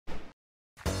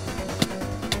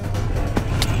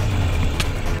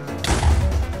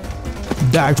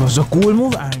That was a cool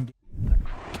move. And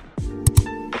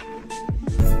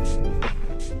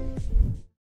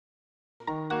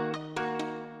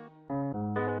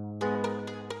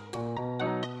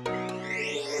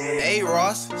hey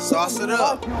Ross, sauce it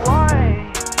up.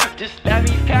 Just let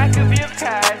me pack up your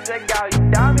past. I got you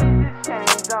diamonds and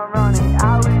chains. I'm running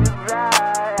out with the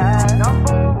ride.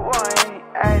 Number one,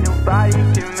 ain't nobody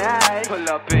can match. Pull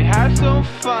up and have some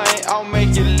fun. I'll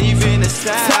make you leave in the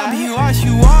sand. Tell me what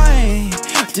you want.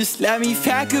 Just let me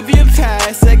pack up your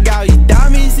past. I got you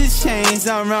diamonds and chains.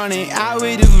 I'm running out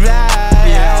with the ride.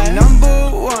 Yeah, I'm number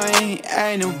one,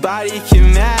 ain't nobody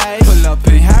can match. Pull up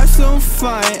and have some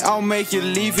fun. I'll make you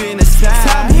leave in the sand.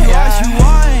 Tell me what you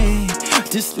want.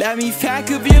 Just let me pack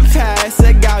up your past.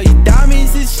 I got you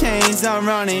diamonds and chains. I'm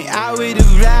running out with the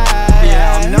ride.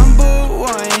 Yeah, I'm number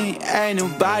one, ain't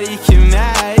nobody can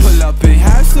match. Pull up and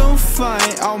have some fun.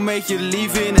 I'll make you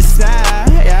leave in the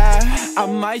sand. Yeah, I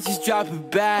might just drop a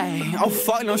bag. Oh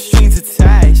fuck, no strings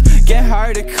attached. Get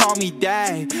her to call me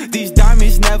dad. These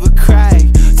diamonds never crack.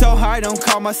 So hard, don't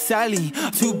call my Sally.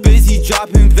 Too busy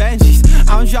dropping Benjis.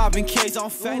 I'm dropping K's on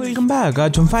Fendi. Welcome back.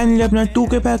 आज हम finally अपना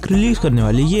 2K pack release करने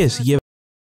वाले।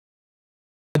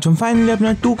 हम finally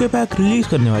अपना 2K pack release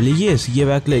करने वाले। ये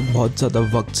पैक लाइक बहुत ज़्यादा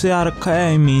वक्त से आ रखा है।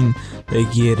 आई मीन लाइक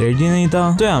ये रेडी नहीं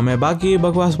था। तो यार मैं बाकी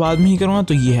बकवास बाद में ही करूँगा।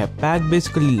 तो ये है पैक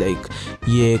बेसिकली लाइक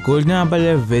ये गोल्डन एप्पल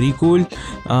है, वेरी कूल।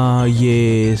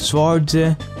 ये स्वॉर्ड्स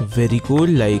है, वेरी कूल।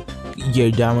 लाइक ये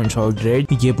डायमंड शॉर्ट रेड,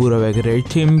 ये पूरा बैग रेड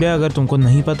थीम्ड है अगर तुमको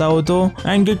नहीं पता हो तो।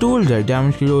 एंड ये टूल्स है,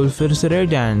 डायमंड की टूल फिर से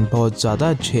रेड एंड बहुत ज़्यादा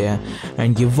अच्छे हैं।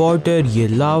 एंड ये वाटर, ये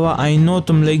लावा। आई नो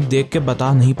तुम लाइक देख के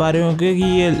बता नहीं पा रहे होगे कि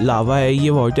ये लावा है, ये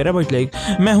वाटर है, बट लाइक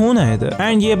मैं हूँ ना इधर।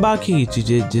 एंड ये बाकी की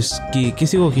चीज़ें जिसकी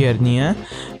किसी को केयर नहीं है।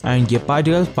 एंड ये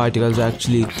पार्टिकल्स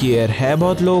एक्चुअली केयर है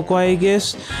बहुत लोगों को आई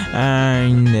गेस।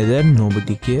 एंड इधर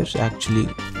नोबडी केयर्स एक्चुअली।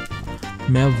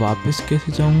 मैं वापस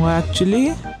कैसे जाऊँगा actually?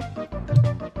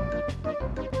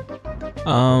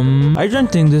 I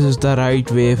don't think this is the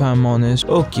right way if I'm honest.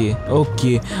 Okay.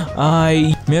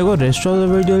 मेरे को rest of the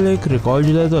video like record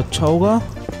हो जाए तो अच्छा होगा।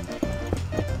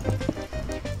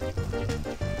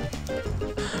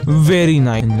 Very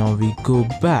nice. Now we go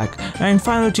back. And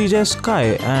final चीज़ है स्काई।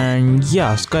 एंड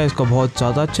या स्काई इसका बहुत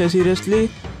ज़्यादा अच्छा है सीरियसली।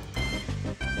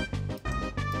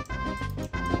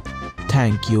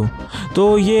 Thank you.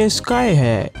 तो ये स्काई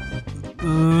है,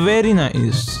 वेरी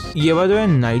नाइस। ये बात है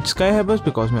नाइट स्काई है बस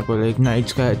बिकॉज मेरे को लाइक नाइट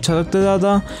स्काई अच्छा लगता है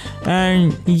ज़्यादा।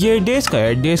 एंड ये डे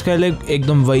स्काई लाइक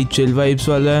एकदम वही चिल वाइब्स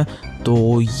वाला है।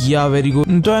 तो या वेरी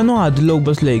गुड। तो है ना आधे लोग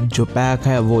बस लाइक जो पैक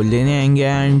है वो लेने आएंगे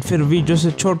एंड फिर वीडियो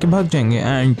से छोड़ के भाग जाएंगे।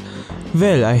 And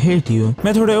well I hate you.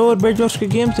 मैं थोड़े और बेडवर्स के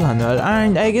गेम्स दिखाने वाला।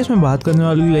 एंड आई गेस मैं बात करने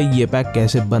वाली हूँ लाइक ये पैक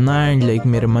कैसे बना एंड लाइक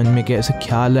मेरे मन में कैसे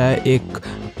ख्याल है एक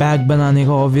पैक बनाने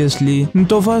का ऑब्वियसली।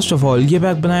 तो फर्स्ट ऑफ ऑल ये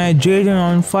पैक बनाया है जेड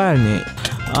ऑन फायर ने।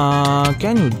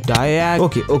 Can you die?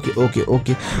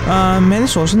 ओके। मैंने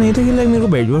सोचा नहीं था कि लाइक मेरे को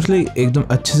बेडवर्स लाइक एकदम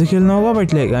अच्छे से खेलना होगा,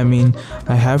 but like I mean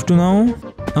I have to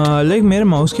now. Like मेरे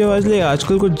माउस की आवाज़ लाइक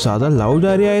आजकल कुछ ज़्यादा लाउड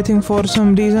आ रही है I think for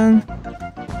some reason.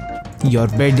 Your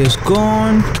bed is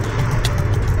gone,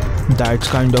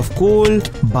 that's kind of cool,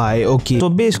 bye. Okay तो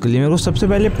बेसिकली मेरे को सबसे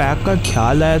पहले पैक का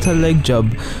ख्याल आया था लाइक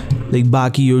जब लाइक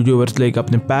बाकी यूट्यूबर्स लाइक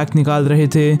अपने पैक निकाल रहे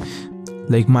थे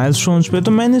लाइक माइलस्टोन्स पे।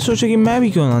 तो मैंने सोचा कि मैं भी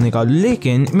क्यों ना निकालूं।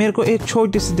 लेकिन मेरे को एक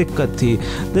छोटी सी दिक्कत थी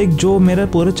लाइक जो मेरा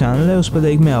पूरा चैनल है उस पर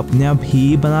लाइक मैं अपने आप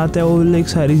ही बनाता है वो लाइक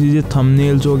सारी चीज़ें,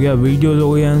 थंबनेल्स हो गया, वीडियोस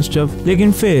हो गया एंड स्टफ।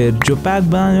 लेकिन फिर जो पैक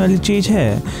बनाने वाली चीज़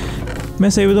है, मैं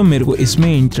सही बताऊँ मेरे को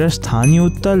इसमें इंटरेस्ट था नहीं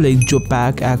उतना। लाइक जो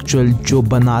पैक एक्चुअल जो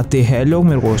बनाते हैं लोग,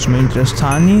 मेरे को उसमें इंटरेस्ट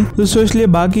था नहीं। तो इसलिए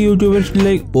बाकी यूट्यूबर्स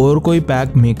लाइक और कोई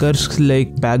पैक मेकर्स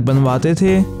लाइक पैक बनवाते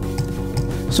थे।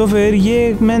 सो फिर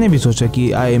ये मैंने भी सोचा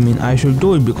कि I should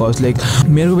do it because like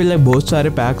मेरे को भी लाइक बहुत सारे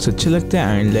पैक्स अच्छे लगते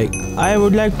हैं and like I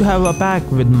would like to have a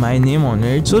pack with my name on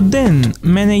it. So then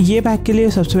मैंने ये पैक के लिए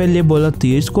सबसे पहले बोला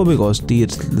तीर्थ को बिकॉज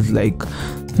तीर्थ like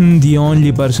the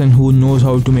only person who knows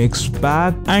how to make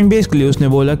spec and basically उसने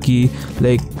बोला कि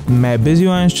like मैं busy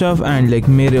हूँ and stuff and like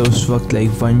मेरे उस वक्त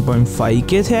like 1.5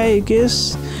 के थे I guess,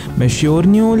 मैं sure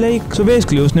नहीं हूँ like। so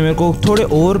basically उसने मेरे को थोड़े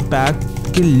और पैक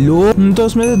के लोग, तो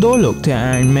उसमें से 2 लोग थे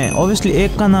एंड मैं ऑब्वियसली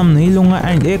एक का नाम नहीं लूँगा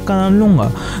एंड एक का नाम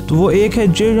लूँगा। तो वो एक है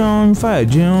जेड ऑन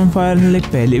फायर ने लाइक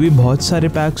पहले भी बहुत सारे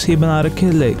पैक्स ही बना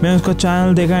रखे। लाइक मैं उसका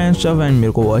चैनल देखा एंड स्टफ एंड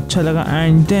मेरे को वो अच्छा लगा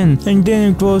and then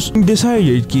it was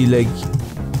decided कि लाइक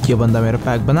ये बंदा मेरा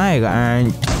पैक बनाएगा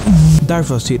and that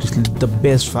was seriously the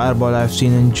best fireball I've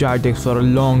seen in Jartex for a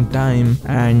long time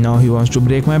and now he wants to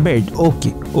break my bed.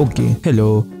 Okay, hello,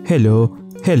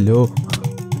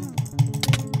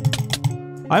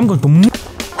 I'm going to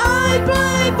I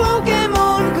play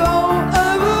Pokemon Go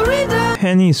every day.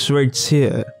 Penny sweats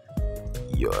here.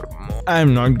 Your mom. I am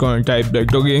not gonna type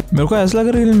that okay. मेरे को ऐसा लग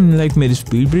रहा है like मेरी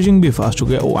speed bridging भी fast हो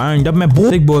गया एंड अब मैं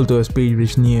बोलते हुए स्पीड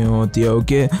ब्रिज नहीं होती है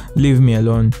okay, leave me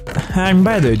alone. And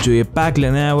by the way जो ये पैक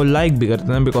लेना है वो लाइक भी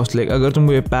करते हैं बिकॉज लाइक अगर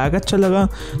तुमको ये पैक अच्छा लगा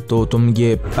तो तुम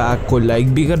ये पैक को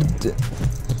लाइक भी कर देते।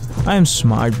 I am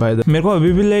smart by the. मेरे को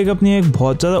अभी भी लाइक अपनी एक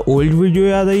बहुत ज़्यादा ओल्ड वीडियो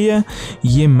याद आई है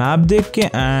ये मैप देख के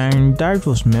and that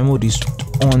was memories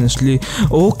honestly.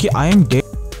 Okay I am dead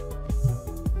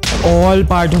all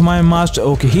part of my master.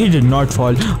 Okay, he did not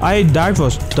fall. That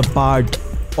was the part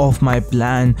of my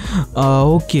plan.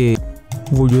 Okay,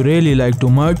 would you really like to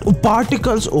murder? Oh,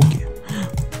 particles. Okay.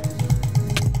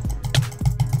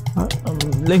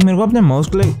 Like मेरे को अपने mouse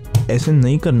को like ऐसे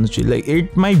नहीं करना चाहिए. Like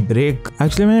it might break.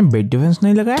 Actually मैंने bed defence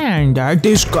नहीं लगाया and that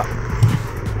is का.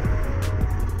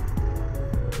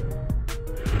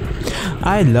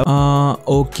 I love.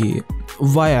 Okay.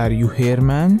 Why are you here,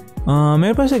 man?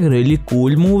 मेरे पास एक really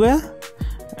cool move है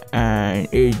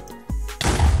and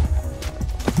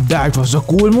that was a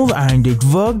cool move and it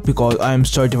worked because I am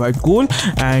certified cool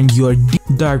and you are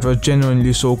that was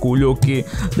genuinely so cool okay।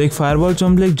 like fireball जो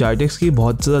हम like जाटेक्स की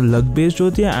बहुत ज़्यादा luck based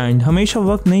होती है and हमेशा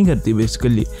work नहीं करती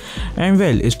basically and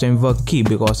well इस time work की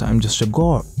because I am just a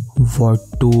god। what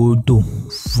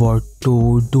to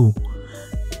do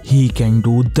he can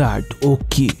do that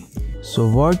okay। so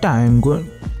what I am going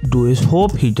do is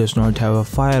hope he does not have a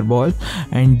fireball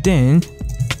and then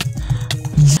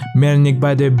मेरा निक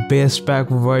by the best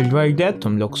pack world wide है।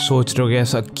 तुम लोग सोच रहे हो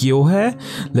ऐसा क्यों है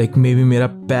लाइक मे बी मेरा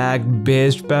pack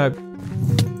best pack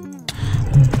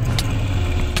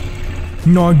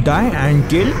not die and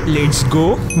kill let's go.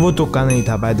 वो तो का नहीं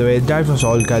था by the way that was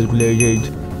all calculated.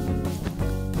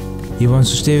 He wants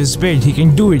to stay with speed he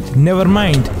can do it never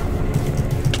mind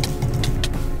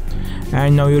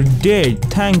and now you're dead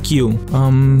thank you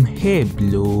hey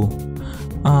blue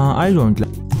I don't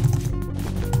like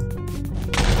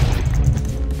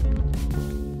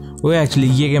वो actually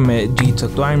ये game मैं जीत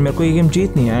सकता हूँ and मेरे को ये game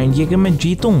जीतनी है and ये गेम मैं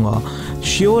जीतूंगा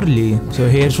surely. So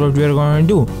here's what we are going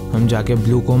to do हम जाके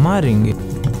ब्लू को मारेंगे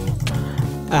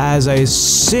एज आई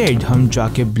सेड हम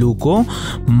जाके ब्लू को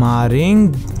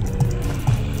मारेंगे।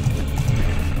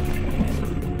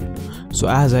 So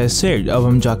as I said, अब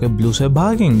हम जाके ब्लू से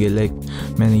भागेंगे लाइक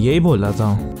मैंने यही बोला था।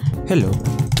 Hello,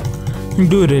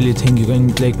 do you really think you can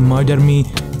like murder me?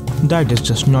 That is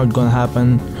just not gonna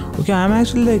happen. Okay, I'm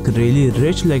actually like really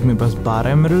rich. Like मेरे पास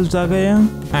 12 emeralds आ गए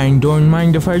हैं and don't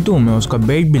mind if I do, मैं उसका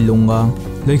बेट भी लूँगा।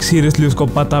 Like seriously उसको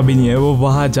पता भी नहीं है वो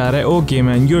वहाँ जा रहा है। Okay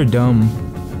man, you're dumb.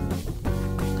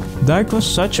 That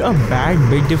was such a bad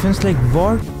bait defense. Like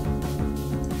what?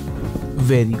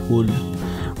 Very cool.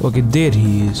 Okay, there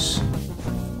he is.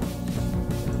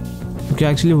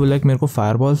 Actually वो लाइक मेरे को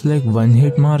फायरबॉल से लाइक वन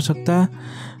हिट मार सकता है।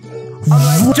 I'm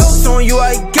like jokes on you, I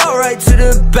go right to the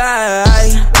bag.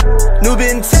 New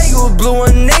been tangled, blue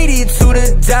 180 to the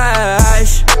die.